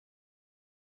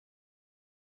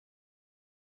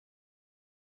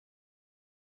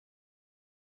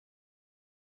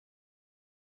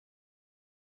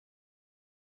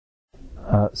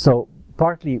So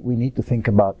partly we need to think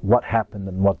about what happened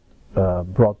and what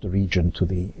brought the region to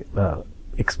the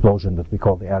explosion that we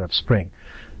call the Arab Spring.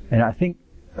 And I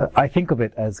think of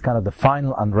it as kind of the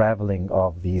final unraveling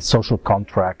of the social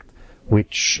contract,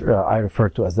 which I refer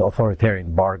to as the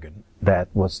authoritarian bargain that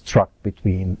was struck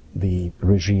between the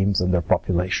regimes and their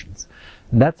populations.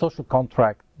 And that social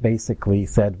contract basically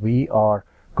said, we are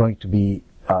going to be,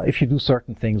 if you do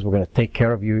certain things, we're going to take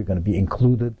care of you, you're going to be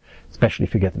included, especially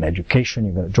if you get an education,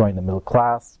 you're going to join the middle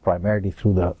class, primarily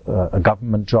through a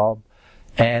government job.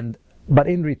 But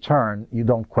in return, you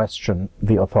don't question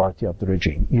the authority of the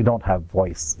regime. You don't have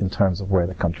voice in terms of where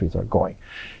the countries are going.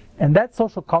 And that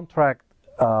social contract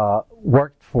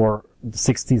worked for the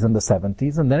 60s and the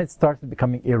 70s, and then it started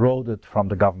becoming eroded from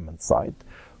the government side,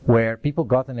 where people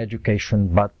got an education,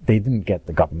 but they didn't get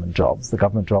the government jobs. The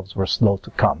government jobs were slow to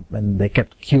come, and they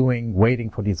kept queuing, waiting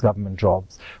for these government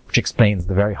jobs, which explains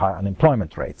the very high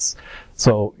unemployment rates.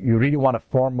 So you really want a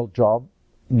formal job.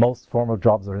 Most formal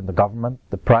jobs are in the government.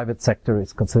 The private sector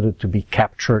is considered to be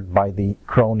captured by the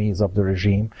cronies of the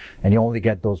regime, and you only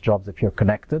get those jobs if you're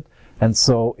connected. And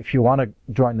so if you want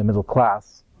to join the middle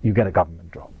class, you get a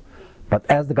government job. But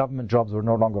as the government jobs were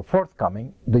no longer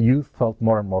forthcoming, the youth felt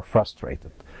more and more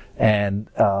frustrated. And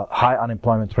high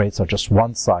unemployment rates are just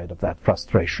one side of that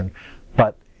frustration,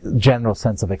 but general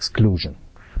sense of exclusion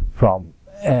from.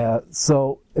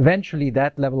 So eventually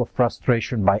that level of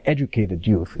frustration by educated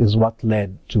youth is what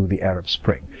led to the Arab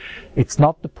Spring. It's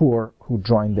not the poor who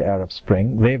joined the Arab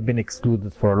Spring. They've been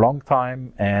excluded for a long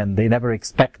time, and they never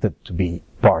expected to be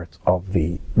part of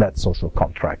that social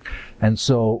contract. And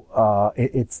so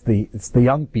it's the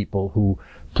young people who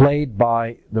played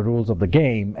by the rules of the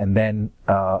game and then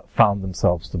found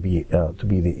themselves to be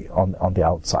on the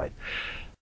outside.